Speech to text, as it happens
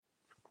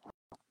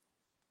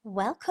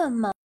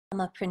Welcome,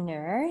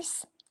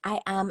 mamapreneurs.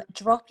 I am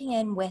dropping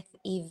in with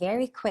a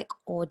very quick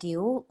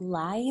audio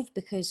live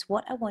because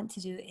what I want to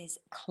do is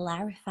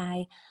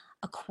clarify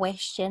a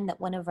question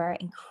that one of our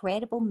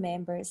incredible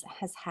members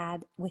has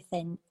had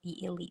within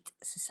the Elite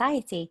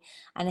Society.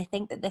 And I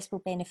think that this will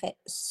benefit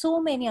so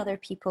many other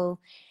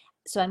people.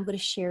 So I'm going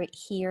to share it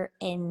here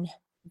in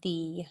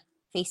the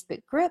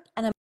Facebook group,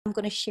 and I'm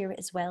going to share it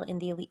as well in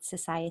the Elite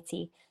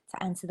Society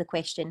to answer the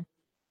question.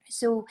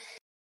 So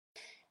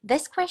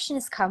this question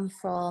has come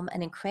from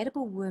an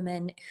incredible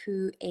woman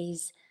who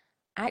is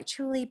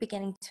actually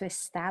beginning to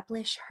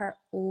establish her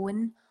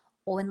own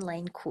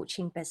online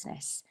coaching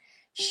business.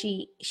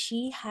 She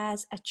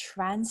has a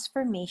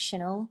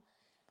transformational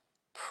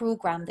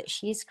program that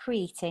she is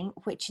creating,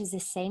 which is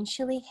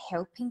essentially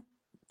helping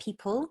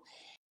people,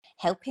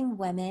 helping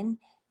women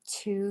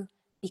to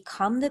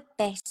become the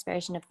best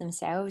version of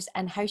themselves.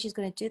 And how she's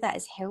going to do that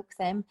is help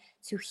them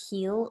to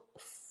heal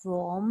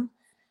from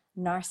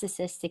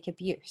narcissistic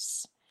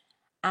abuse.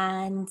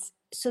 And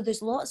so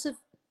there's lots of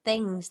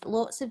things,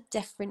 lots of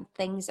different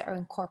things that are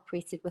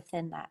incorporated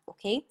within that,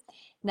 okay?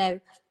 Now,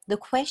 the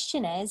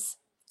question is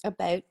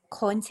about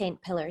content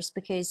pillars,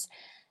 because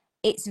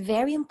it's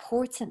very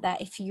important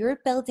that if you're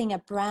building a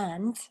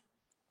brand,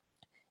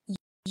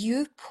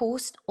 you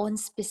post on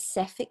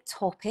specific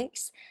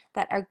topics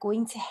that are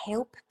going to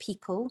help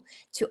people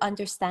to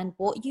understand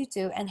what you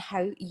do and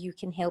how you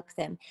can help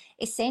them.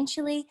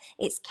 Essentially,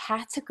 it's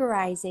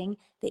categorizing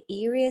the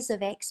areas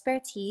of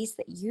expertise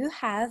that you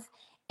have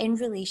in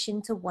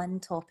relation to one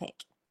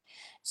topic.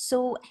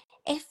 So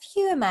if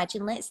you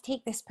imagine, let's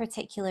take this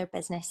particular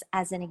business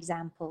as an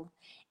example.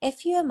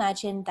 If you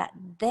imagine that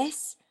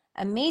this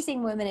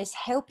amazing woman is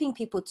helping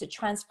people to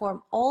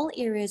transform all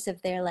areas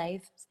of their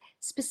lives,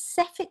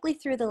 specifically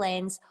through the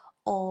lens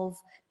of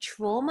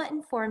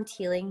trauma-informed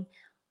healing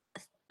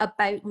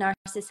about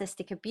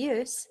narcissistic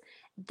abuse,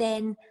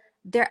 then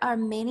there are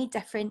many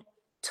different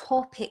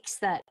topics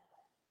that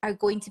are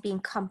going to be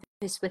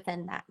encompassed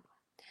within that.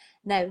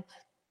 Now,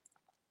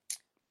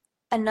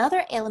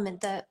 another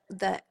element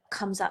that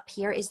comes up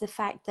here is the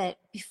fact that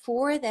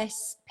before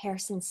this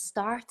person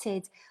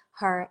started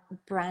her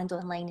brand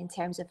online, in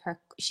terms of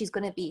she's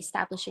going to be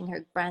establishing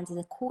her brand as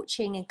a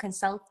coaching and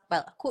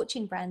a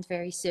coaching brand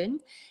very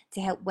soon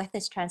to help with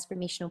this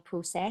transformational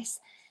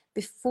process.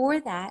 Before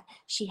that,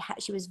 she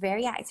was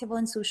very active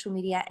on social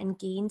media and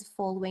gained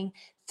following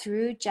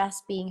through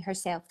just being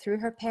herself, through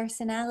her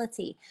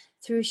personality,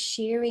 through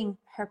sharing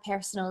her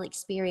personal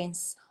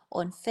experience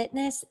on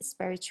fitness,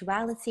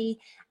 spirituality,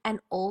 and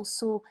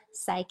also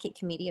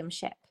psychic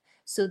mediumship.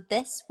 So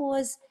this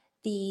was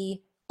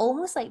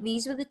almost like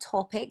these were the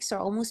topics or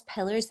almost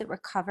pillars that were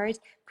covered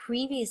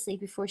previously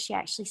before she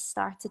actually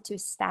started to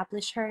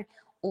establish her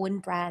own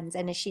brand,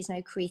 and as she's now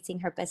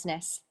creating her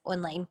business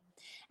online.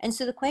 And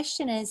so the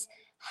question is,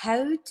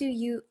 how do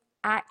you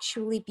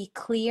actually be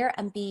clear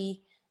and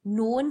be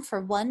known for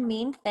one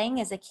main thing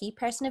as a key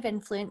person of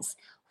influence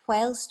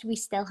whilst we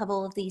still have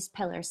all of these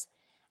pillars?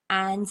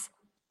 And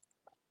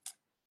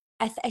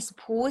I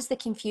suppose the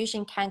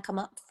confusion can come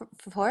up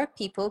for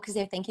people because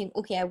they're thinking,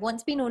 okay, I want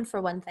to be known for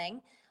one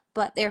thing,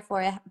 but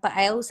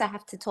I also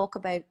have to talk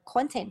about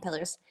content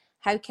pillars.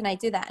 How can I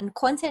do that? And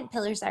content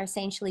pillars are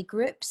essentially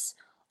groups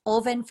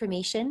of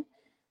information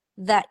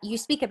that you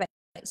speak about.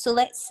 So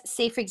let's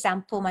say, for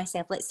example,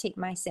 let's take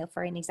myself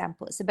for an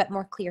example. It's a bit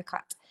more clear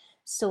cut.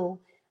 So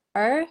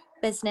our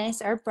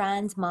business, our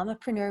brand,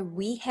 Mamapreneur,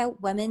 we help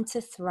women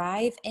to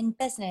thrive in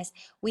business.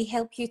 We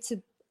help you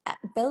to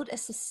build a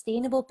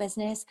sustainable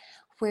business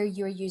where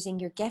you're using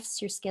your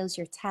gifts, your skills,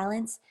 your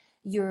talents,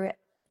 you're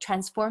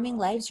transforming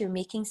lives, you're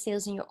making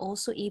sales, and you're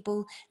also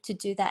able to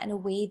do that in a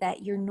way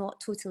that you're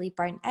not totally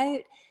burnt out.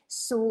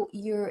 So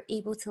you're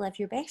able to live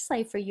your best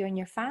life for you and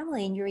your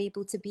family, and you're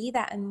able to be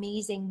that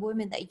amazing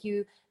woman that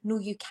you know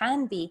you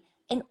can be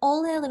in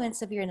all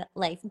elements of your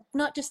life,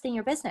 not just in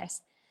your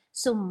business.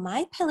 So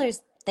my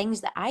pillars,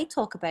 things that I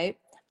talk about,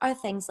 are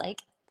things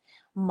like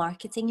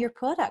marketing your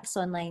products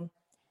online,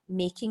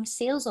 making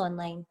sales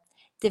online,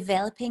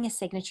 developing a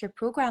signature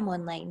program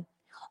online.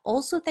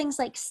 Also things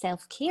like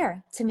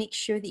self-care to make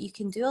sure that you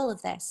can do all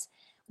of this.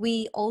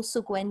 We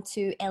also go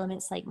into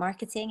elements like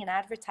marketing and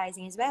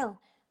advertising as well.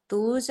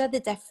 Those are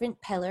the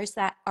different pillars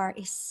that are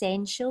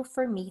essential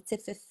for me to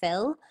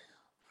fulfill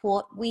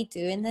what we do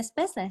in this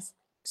business.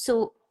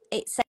 So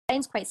it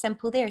sounds quite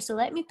simple there. So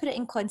let me put it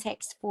in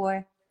context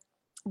for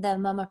the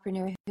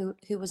mamapreneur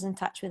who was in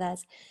touch with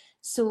us.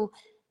 So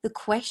the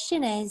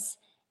question is,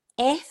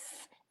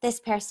 if this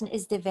person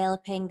is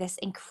developing this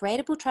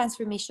incredible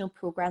transformational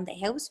program that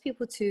helps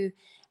people to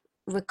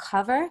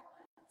recover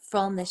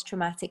from this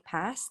traumatic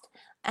past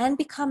and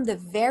become the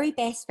very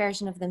best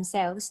version of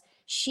themselves,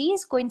 she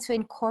is going to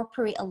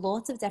incorporate a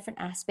lot of different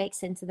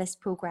aspects into this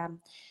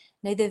program.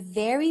 Now, the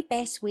very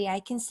best way I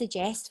can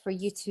suggest for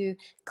you to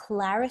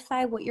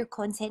clarify what your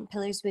content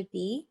pillars would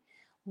be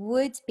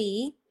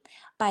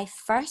by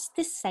first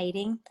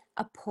deciding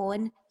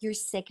upon your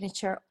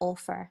signature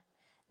offer.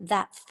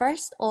 That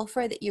first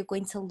offer that you're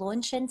going to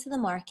launch into the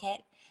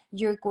market,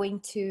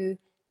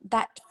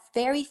 that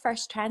very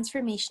first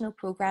transformational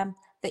program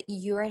that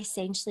you're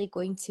essentially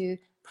going to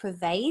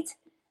provide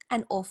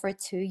and offer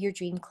to your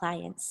dream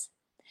clients.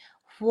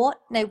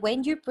 Now,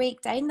 when you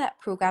break down that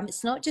program,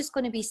 it's not just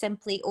going to be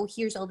simply, oh,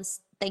 here's all the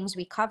things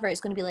we cover. It's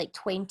going to be like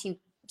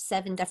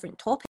 27 different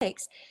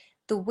topics.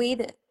 The way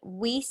that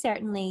we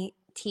certainly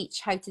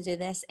teach how to do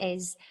this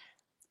is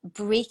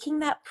breaking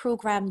that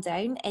program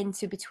down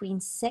into between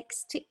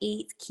 6 to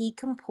 8 key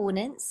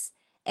components,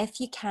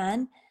 if you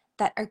can,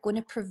 that are going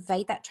to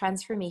provide that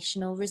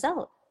transformational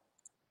result.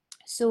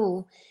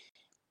 So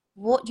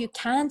what you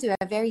can do,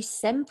 a very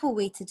simple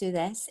way to do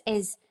this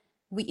is,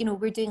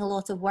 we're doing a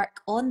lot of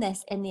work on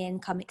this in the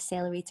Income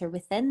Accelerator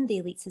within the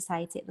Elite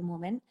Society at the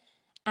moment.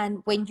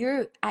 And when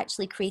you're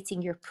actually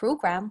creating your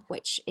program,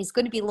 which is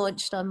going to be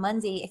launched on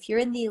Monday, if you're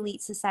in the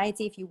Elite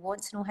Society, if you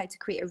want to know how to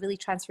create a really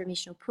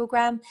transformational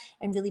program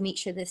and really make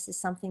sure this is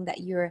something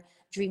that your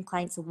dream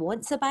clients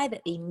want to buy,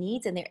 that they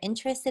need and they're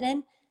interested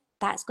in,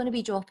 that's going to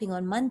be dropping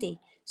on Monday.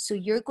 So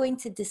you're going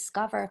to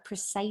discover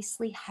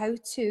precisely how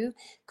to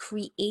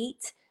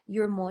create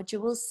your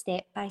modules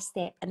step by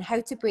step and how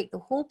to break the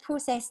whole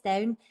process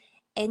down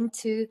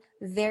into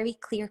very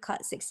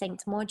clear-cut,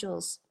 succinct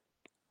modules.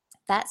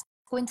 That's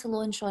going to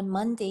launch on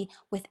Monday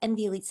within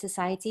the Elite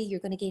Society. You're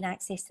going to gain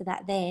access to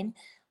that then.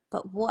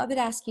 But what I would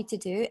ask you to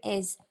do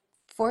is,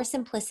 for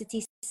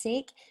simplicity's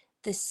sake,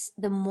 the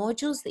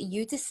modules that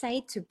you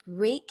decide to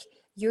break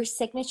your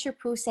signature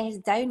process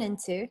down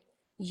into,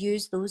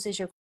 use those as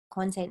your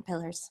content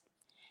pillars.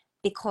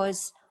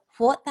 Because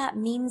what that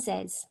means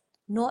is,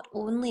 not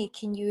only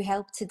can you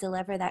help to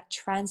deliver that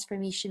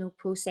transformational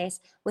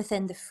process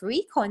within the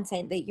free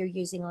content that you're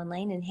using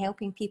online and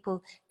helping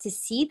people to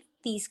see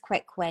these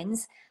quick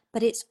wins,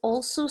 but it's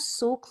also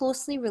so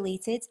closely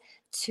related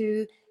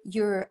to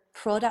your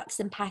products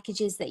and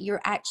packages that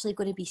you're actually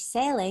going to be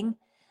selling,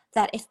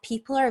 that if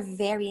people are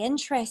very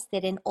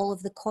interested in all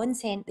of the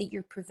content that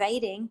you're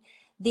providing,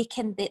 they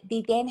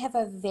then have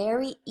a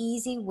very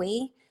easy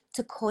way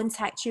to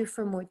contact you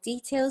for more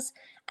details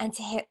and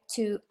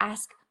to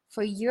ask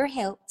for your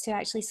help to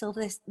actually solve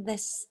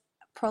this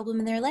problem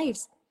in their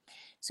lives.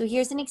 So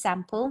here's an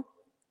example.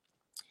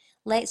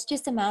 Let's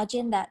just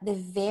imagine that the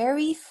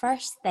very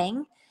first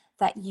thing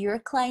that your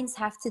clients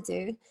have to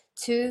do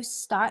to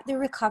start the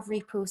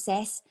recovery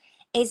process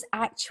is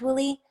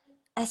actually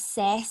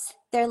assess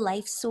their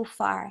life so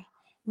far.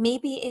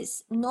 Maybe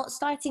it's not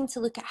starting to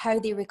look at how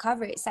they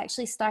recover, it's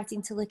actually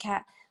starting to look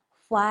at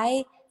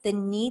why the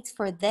need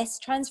for this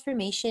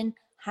transformation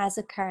has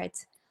occurred.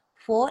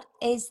 What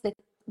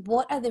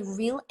are the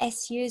real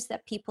issues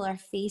that people are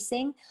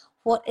facing?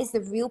 What is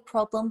the real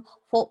problem?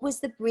 What was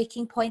the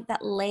breaking point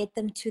that led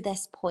them to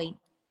this point?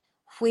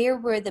 Where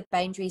were the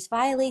boundaries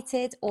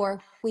violated,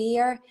 or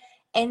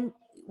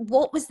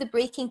what was the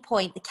breaking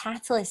point, the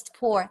catalyst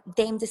for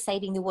them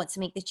deciding they want to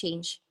make the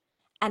change?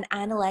 And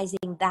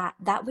analyzing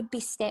that would be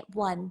step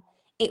one.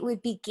 It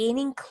would be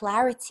gaining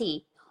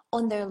clarity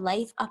on their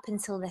life up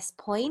until this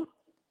point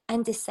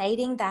and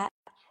deciding that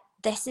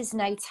this is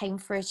now time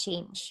for a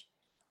change.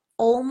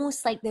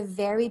 Almost like the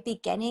very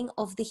beginning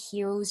of the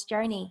hero's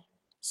journey.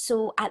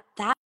 So at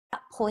that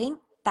point,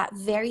 that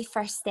very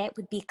first step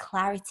would be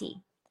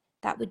clarity.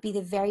 That would be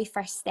the very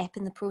first step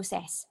in the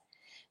process.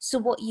 So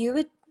what you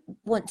would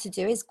want to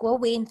do is go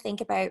away and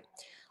think about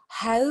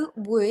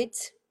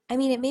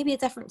it may be a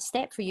different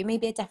step for you,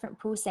 maybe a different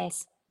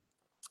process.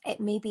 It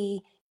may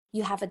be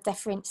you have a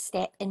different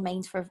step in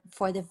mind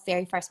for the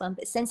very first one.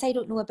 But since I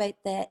don't know about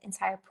the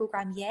entire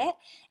program yet,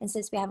 and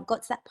since we haven't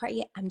got to that part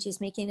yet, I'm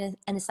just making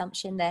an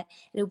assumption that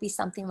it'll be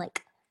something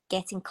like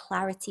getting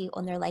clarity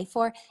on their life,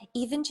 or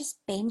even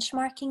just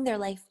benchmarking their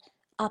life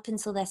up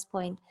until this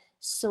point.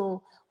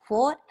 So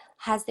what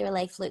has their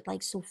life looked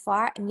like so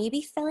far? And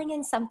maybe filling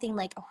in something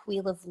like a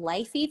wheel of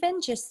life,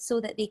 even just so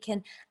that they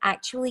can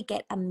actually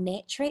get a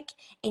metric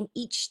in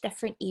each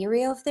different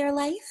area of their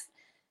life,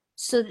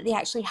 so that they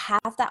actually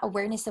have that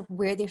awareness of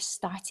where they're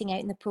starting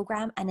out in the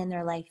program and in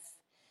their life.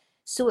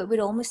 So it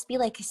would almost be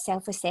like a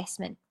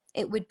self-assessment.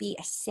 It would be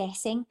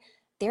assessing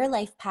their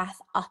life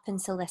path up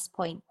until this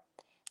point.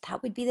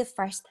 That would be the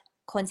first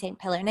content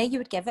pillar. Now you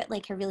would give it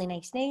like a really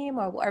nice name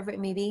or whatever it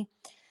may be.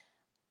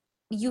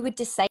 You would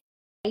decide,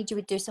 you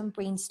would do some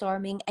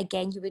brainstorming.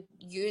 Again, you would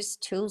use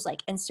tools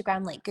like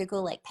Instagram, like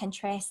Google, like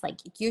Pinterest, like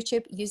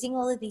YouTube, using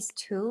all of these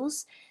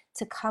tools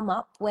to come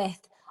up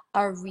with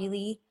a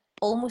really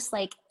almost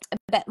like a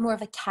bit more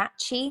of a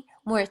catchy,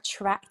 more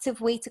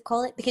attractive way to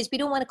call it, because we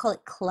don't want to call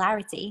it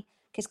clarity,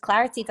 because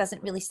clarity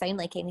doesn't really sound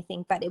like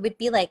anything, but it would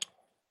be like,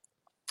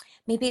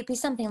 maybe it'd be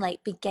something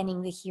like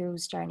beginning the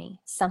hero's journey,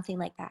 something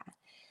like that.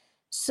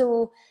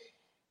 So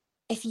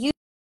if you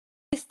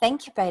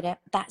think about it,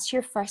 that's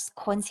your first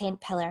content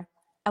pillar.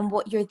 And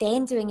what you're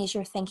then doing is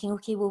you're thinking,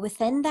 okay, well,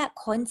 within that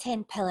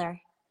content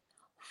pillar,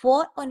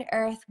 what on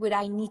earth would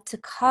I need to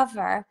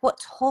cover? What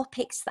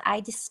topics that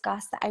I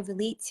discuss, that I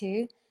relate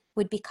to,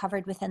 would be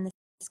covered within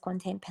this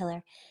content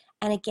pillar?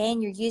 And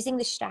again, you're using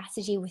the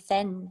strategy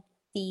within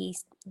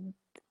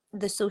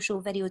the social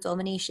video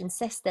domination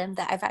system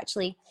that I've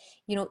actually,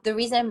 the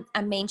reason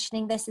I'm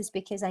mentioning this is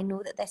because I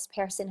know that this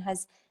person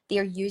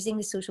they're using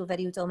the social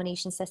video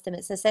domination system.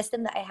 It's a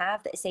system that I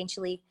have that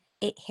essentially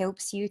it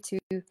helps you to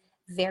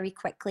very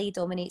quickly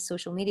dominate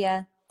social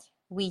media.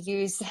 We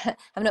use,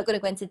 I'm not going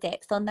to go into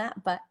depth on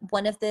that, but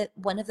one of the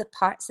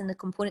parts and the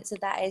components of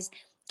that is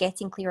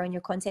getting clear on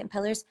your content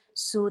pillars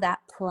so that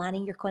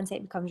planning your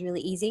content becomes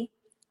really easy.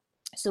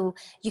 So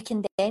you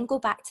can then go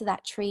back to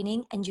that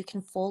training and you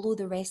can follow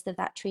the rest of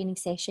that training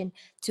session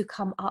to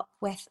come up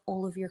with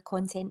all of your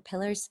content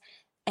pillars,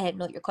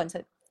 not your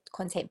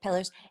content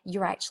pillars,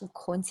 your actual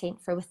content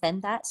for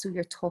within that, so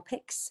your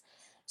topics.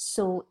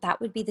 So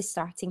that would be the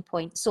starting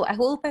point. So I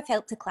hope I've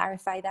helped to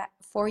clarify that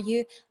for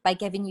you by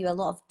giving you a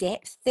lot of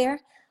depth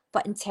there.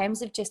 But in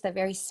terms of just a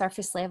very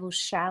surface level,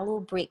 shallow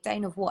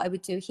breakdown of what I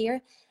would do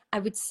here, I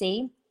would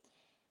say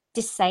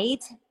decide,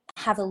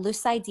 have a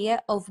loose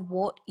idea of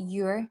what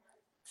your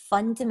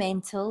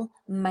fundamental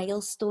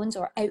milestones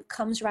or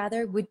outcomes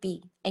rather would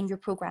be in your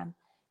program.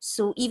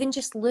 So even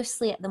just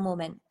loosely at the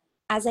moment,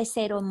 as I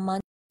said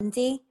on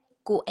Monday,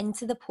 go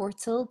into the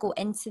portal, go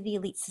into the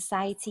Elite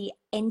Society,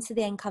 into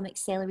the Income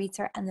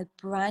Accelerator, and the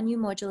brand new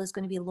module is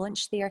going to be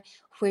launched there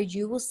where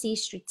you will see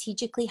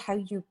strategically how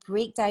you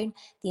break down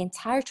the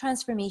entire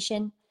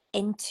transformation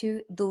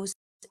into those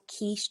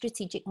key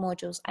strategic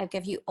modules. I'll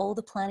give you all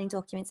the planning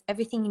documents,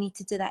 everything you need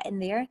to do that in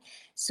there.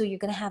 So you're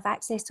going to have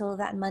access to all of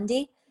that on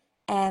Monday.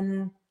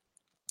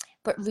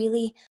 But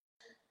really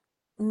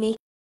making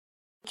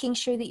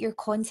sure that your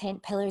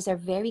content pillars are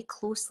very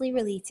closely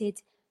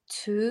related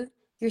to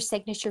your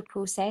signature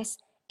process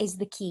is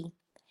the key.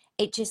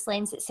 It just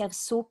lends itself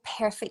so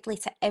perfectly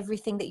to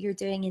everything that you're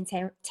doing in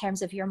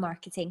terms of your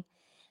marketing.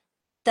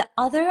 The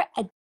other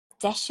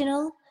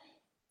additional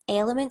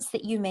elements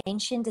that you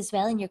mentioned as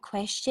well in your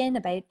question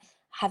about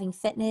having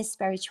fitness,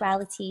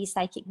 spirituality,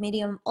 psychic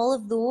medium, all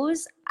of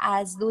those,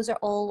 as those are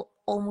all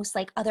almost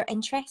like other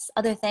interests,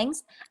 other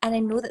things. And I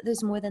know that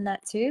there's more than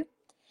that too.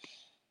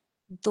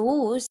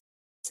 Those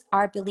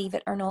are, believe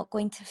it or not,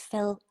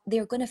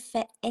 they're going to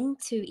fit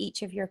into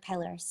each of your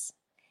pillars.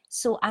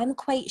 So I'm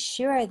quite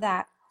sure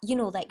that,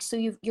 so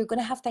you're going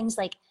to have things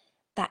like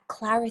that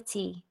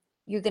clarity.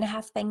 You're going to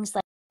have things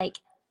like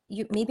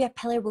maybe a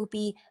pillar will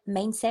be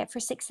mindset for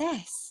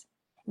success.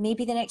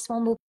 Maybe the next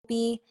one will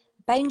be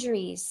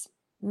boundaries.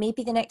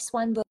 Maybe the next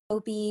one will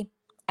be,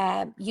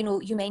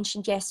 you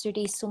mentioned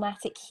yesterday,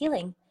 somatic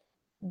healing.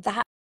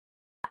 That,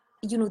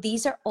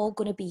 these are all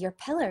going to be your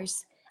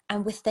pillars.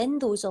 And within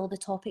those, all the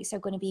topics are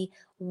going to be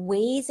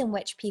ways in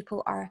which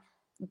people are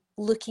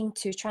looking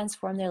to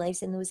transform their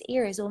lives in those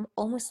areas,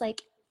 almost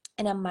like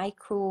in a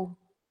micro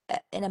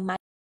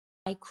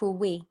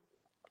way.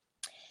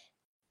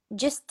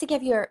 Just to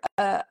give you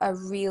a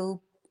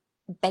real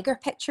bigger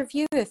picture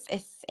view,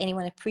 if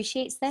anyone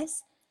appreciates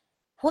this,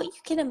 what you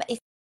can,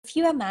 if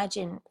you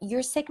imagine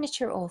your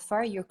signature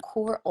offer, your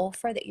core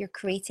offer that you're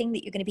creating,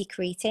 that you're going to be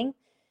creating,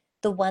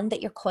 the one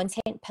that your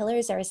content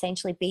pillars are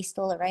essentially based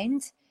all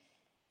around.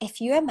 If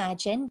you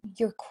imagine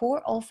your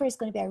core offer is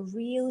going to be a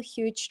real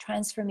huge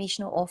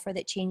transformational offer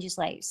that changes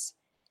lives.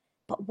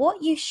 But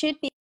what you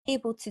should be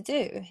able to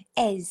do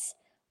is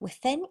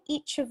within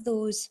each of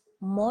those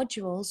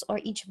modules or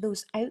each of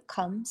those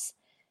outcomes,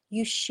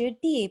 you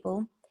should be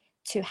able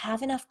to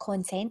have enough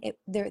content.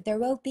 There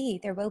will be,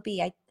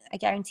 I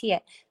guarantee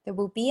it, there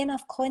will be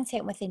enough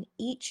content within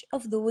each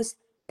of those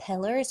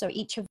pillars or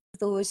each of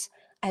those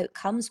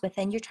outcomes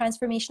within your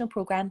transformational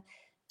program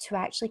to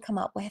actually come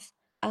up with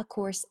a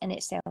course in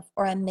itself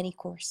or a mini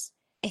course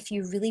if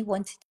you really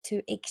wanted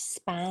to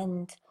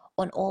expand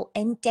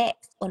in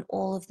depth on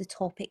all of the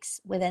topics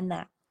within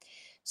that.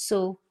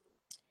 So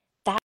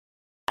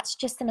that's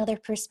just another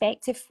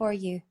perspective for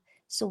you.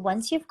 So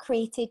once you've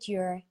created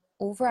your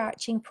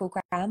overarching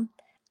program,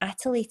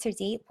 at a later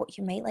date, what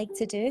you might like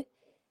to do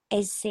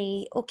is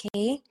say,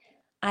 okay,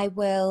 I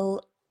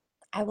will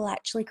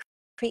actually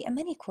create a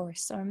mini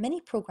course or a mini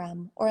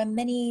program or a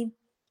mini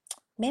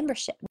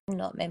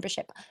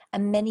a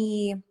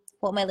mini,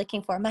 what am I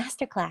looking for?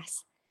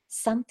 Masterclass,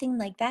 something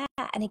like that.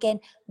 And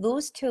again,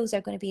 those tools are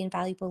going to be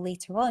invaluable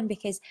later on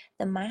because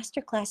the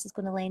masterclass is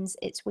going to lend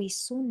its way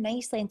so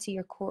nicely into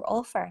your core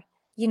offer.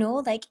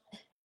 Like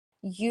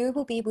you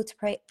will be able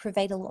to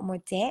provide a lot more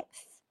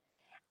depth,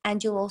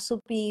 and you'll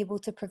also be able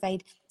to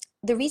provide.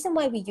 The reason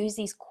why we use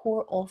these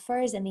core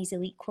offers and these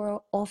elite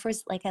core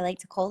offers, like I like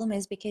to call them,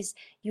 is because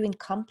you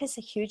encompass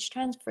a huge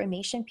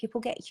transformation.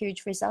 People get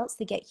huge results,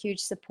 they get huge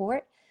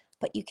support,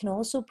 but you can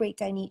also break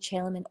down each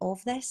element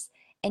of this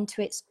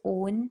into its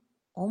own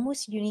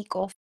almost unique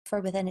offer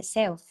within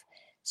itself.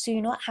 So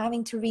you're not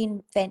having to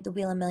reinvent the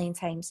wheel a million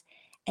times.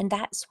 And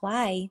that's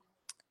why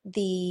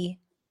we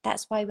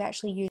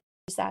actually use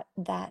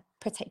that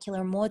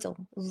particular model.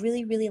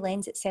 Really, really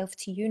lends itself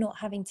to you not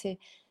having to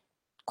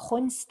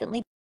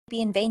constantly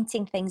be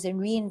inventing things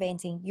and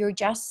reinventing. You're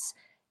just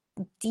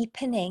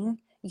deepening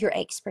your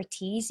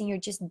expertise and you're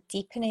just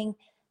deepening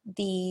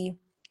the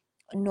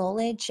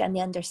knowledge and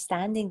the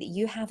understanding that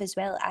you have as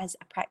well as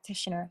a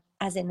practitioner,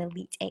 as an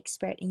elite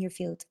expert in your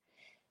field.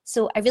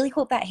 So I really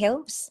hope that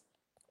helps.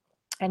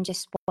 I'm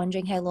just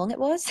wondering how long it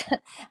was.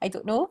 I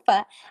don't know,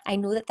 but I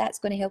know that that's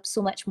going to help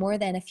so much more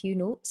than a few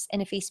notes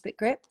in a Facebook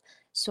group.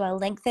 So I'll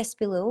link this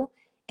below.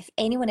 If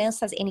anyone else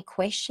has any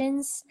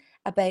questions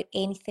about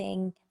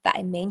anything that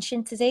I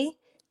mentioned today,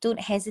 don't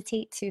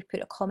hesitate to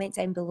put a comment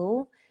down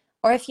below.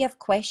 Or if you have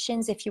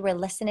questions, if you were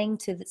listening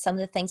to some of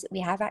the things that we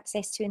have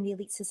access to in the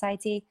Elite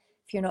Society,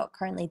 if you're not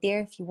currently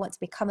there, if you want to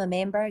become a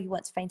member, you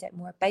want to find out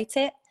more about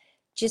it,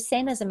 just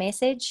send us a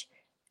message,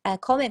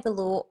 comment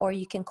below, or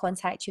you can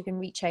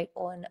reach out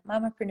on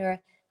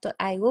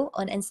mamapreneur.io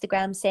on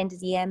Instagram, send a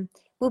DM.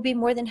 We'll be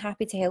more than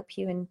happy to help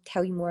you and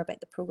tell you more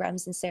about the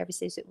programs and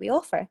services that we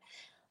offer.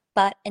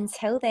 But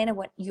until then, I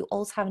want you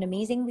all to have an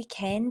amazing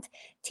weekend.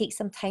 Take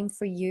some time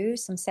for you,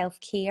 some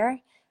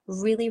self-care.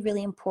 Really,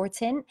 really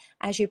important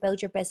as you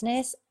build your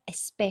business,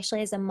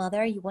 especially as a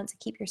mother. You want to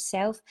keep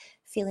yourself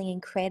feeling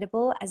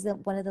incredible as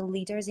one of the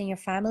leaders in your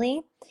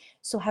family.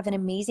 So have an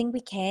amazing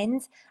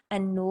weekend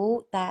and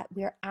know that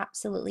we're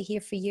absolutely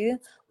here for you.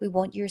 We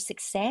want your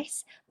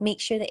success. Make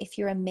sure that if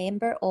you're a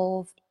member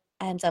of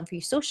Done For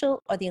You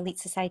Social or the Elite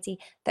Society,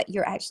 that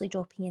you're actually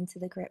dropping into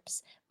the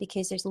groups,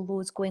 because there's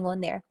loads going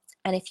on there.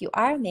 And if you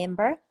are a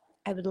member,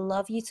 I would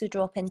love you to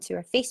drop into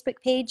our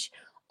Facebook page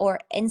or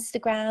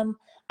Instagram.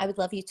 I would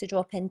love you to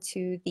drop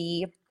into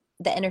the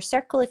inner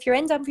circle if you're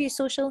in Done For You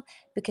Social,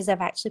 because I've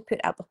actually put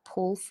up a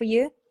poll for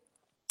you.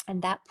 And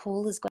that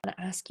poll is going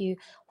to ask you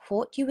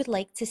what you would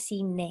like to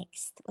see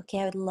next. Okay,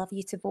 I would love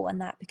you to vote on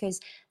that, because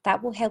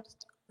that will help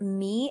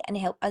me and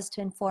help us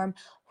to inform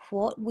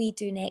what we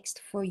do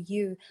next for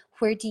you.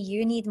 Where do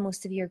you need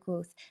most of your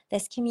growth?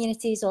 This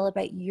community is all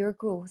about your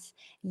growth,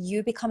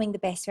 you becoming the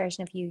best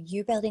version of you,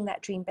 you building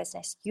that dream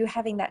business, you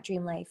having that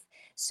dream life.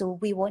 So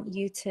we want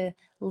you to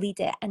lead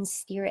it and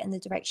steer it in the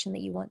direction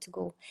that you want to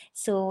go.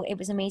 So it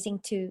was amazing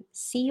to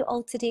see you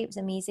all today. It was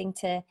amazing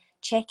to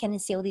check in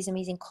and see all these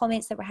amazing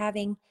comments that we're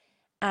having,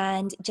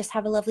 and just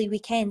have a lovely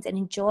weekend and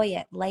enjoy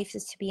it. Life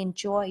is to be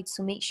enjoyed,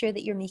 so make sure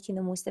that you're making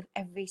the most of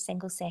every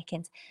single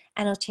second.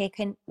 And I'll check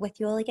in with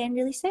you all again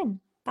really soon.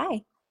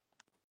 Bye.